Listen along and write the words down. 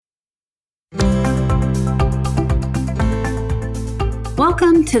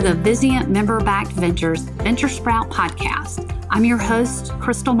Welcome to the Vizient Member-Backed Ventures Venture Sprout podcast. I'm your host,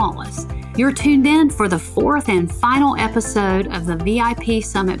 Crystal Mullis. You're tuned in for the fourth and final episode of the VIP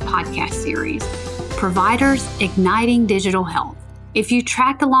Summit podcast series, Providers Igniting Digital Health. If you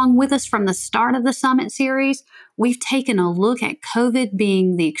tracked along with us from the start of the Summit series, we've taken a look at COVID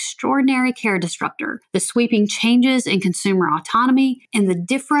being the extraordinary care disruptor, the sweeping changes in consumer autonomy, and the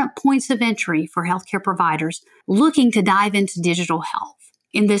different points of entry for healthcare providers looking to dive into digital health.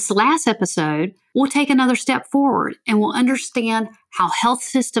 In this last episode, we'll take another step forward and we'll understand how health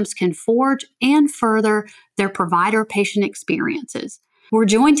systems can forge and further their provider-patient experiences. We're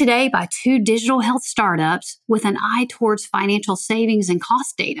joined today by two digital health startups with an eye towards financial savings and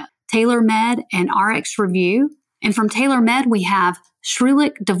cost data, TaylorMed and RxReview. And from TaylorMed, we have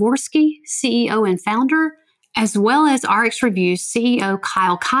Shrulik Dvorsky, CEO and founder, as well as RxReview CEO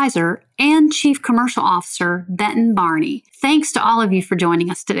Kyle Kaiser and Chief Commercial Officer Benton Barney. Thanks to all of you for joining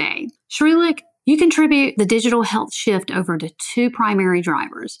us today. Shrulik, you contribute the digital health shift over to two primary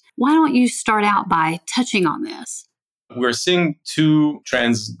drivers. Why don't you start out by touching on this? We're seeing two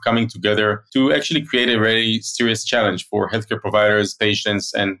trends coming together to actually create a very serious challenge for healthcare providers,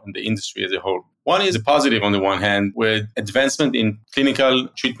 patients, and the industry as a whole. One is a positive on the one hand with advancement in clinical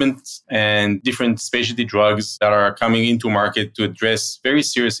treatments and different specialty drugs that are coming into market to address very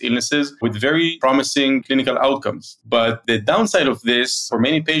serious illnesses with very promising clinical outcomes. But the downside of this for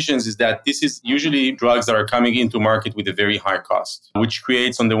many patients is that this is usually drugs that are coming into market with a very high cost, which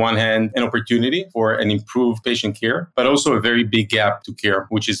creates on the one hand an opportunity for an improved patient care, but also a very big gap to care,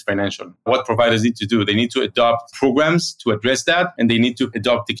 which is financial. What providers need to do, they need to adopt programs to address that, and they need to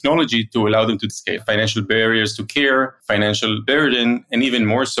adopt technology to allow them to scale. Financial barriers to care, financial burden, and even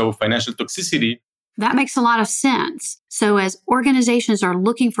more so, financial toxicity. That makes a lot of sense. So as organizations are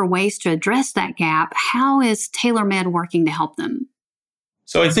looking for ways to address that gap, how is TaylorMed working to help them?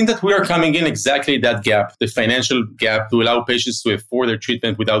 So I think that we are coming in exactly that gap, the financial gap, to allow patients to afford their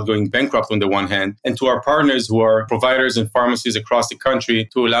treatment without going bankrupt on the one hand, and to our partners who are providers and pharmacies across the country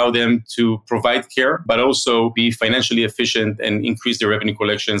to allow them to provide care, but also be financially efficient and increase their revenue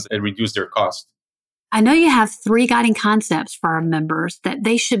collections and reduce their cost. I know you have three guiding concepts for our members that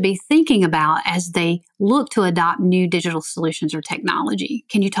they should be thinking about as they look to adopt new digital solutions or technology.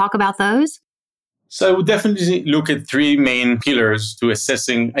 Can you talk about those? So I would definitely look at three main pillars to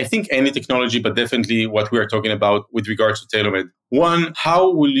assessing, I think, any technology, but definitely what we are talking about with regards to TaylorMed. One, how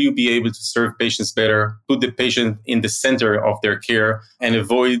will you be able to serve patients better, put the patient in the center of their care, and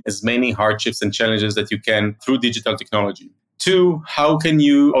avoid as many hardships and challenges that you can through digital technology? Two, how can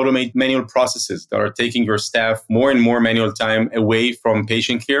you automate manual processes that are taking your staff more and more manual time away from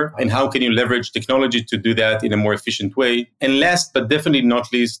patient care? And how can you leverage technology to do that in a more efficient way? And last, but definitely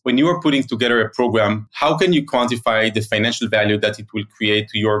not least, when you are putting together a program, how can you quantify the financial value that it will create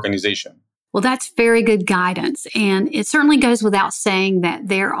to your organization? Well, that's very good guidance. And it certainly goes without saying that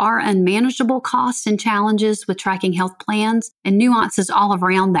there are unmanageable costs and challenges with tracking health plans and nuances all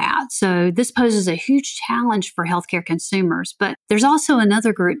around that. So this poses a huge challenge for healthcare consumers. But there's also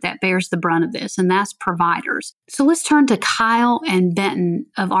another group that bears the brunt of this, and that's providers. So let's turn to Kyle and Benton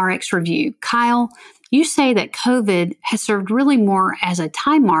of RxReview. Kyle, you say that COVID has served really more as a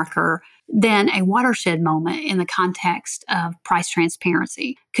time marker than a watershed moment in the context of price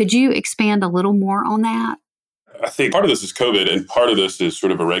transparency. Could you expand a little more on that? I think part of this is COVID and part of this is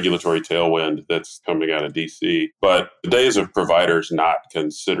sort of a regulatory tailwind that's coming out of DC. But the days of providers not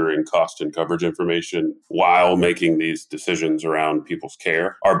considering cost and coverage information while making these decisions around people's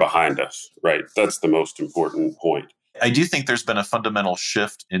care are behind us, right? That's the most important point. I do think there's been a fundamental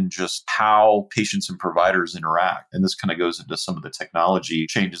shift in just how patients and providers interact. And this kind of goes into some of the technology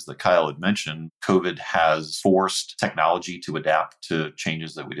changes that Kyle had mentioned. COVID has forced technology to adapt to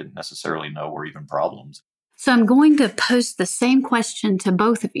changes that we didn't necessarily know were even problems. So I'm going to pose the same question to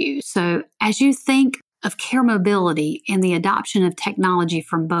both of you. So as you think of care mobility and the adoption of technology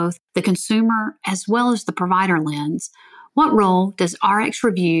from both the consumer as well as the provider lens, what role does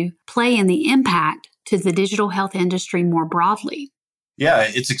RxReview play in the impact to the digital health industry more broadly? Yeah,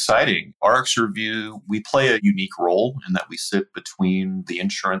 it's exciting. RxReview, we play a unique role in that we sit between the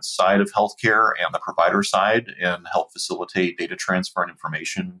insurance side of healthcare and the provider side and help facilitate data transfer and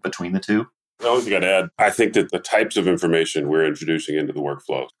information between the two. The only thing I'd add, I think that the types of information we're introducing into the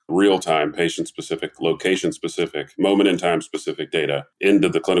workflow, real-time, patient-specific, location-specific, moment-in-time specific data into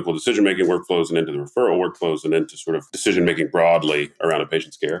the clinical decision-making workflows and into the referral workflows and into sort of decision-making broadly around a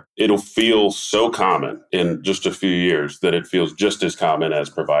patient's care. It'll feel so common in just a few years that it feels just as common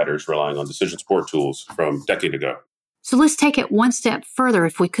as providers relying on decision support tools from a decade ago. So let's take it one step further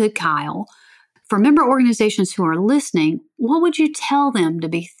if we could, Kyle. For member organizations who are listening, what would you tell them to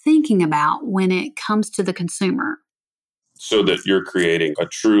be thinking about when it comes to the consumer? So that you're creating a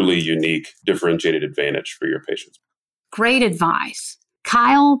truly unique, differentiated advantage for your patients. Great advice.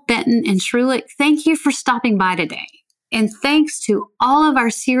 Kyle, Benton, and Shrulik, thank you for stopping by today. And thanks to all of our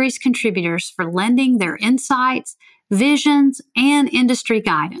series contributors for lending their insights, visions, and industry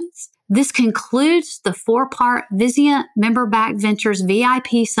guidance. This concludes the 4-part Vizient Member-Backed Ventures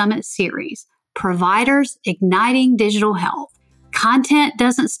VIP Summit series, Providers Igniting Digital Health. Content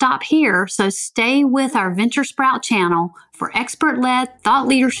doesn't stop here, so stay with our Venture Sprout channel for expert-led thought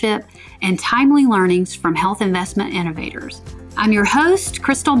leadership and timely learnings from health investment innovators. I'm your host,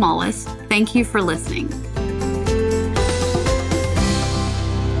 Crystal Mullis. Thank you for listening.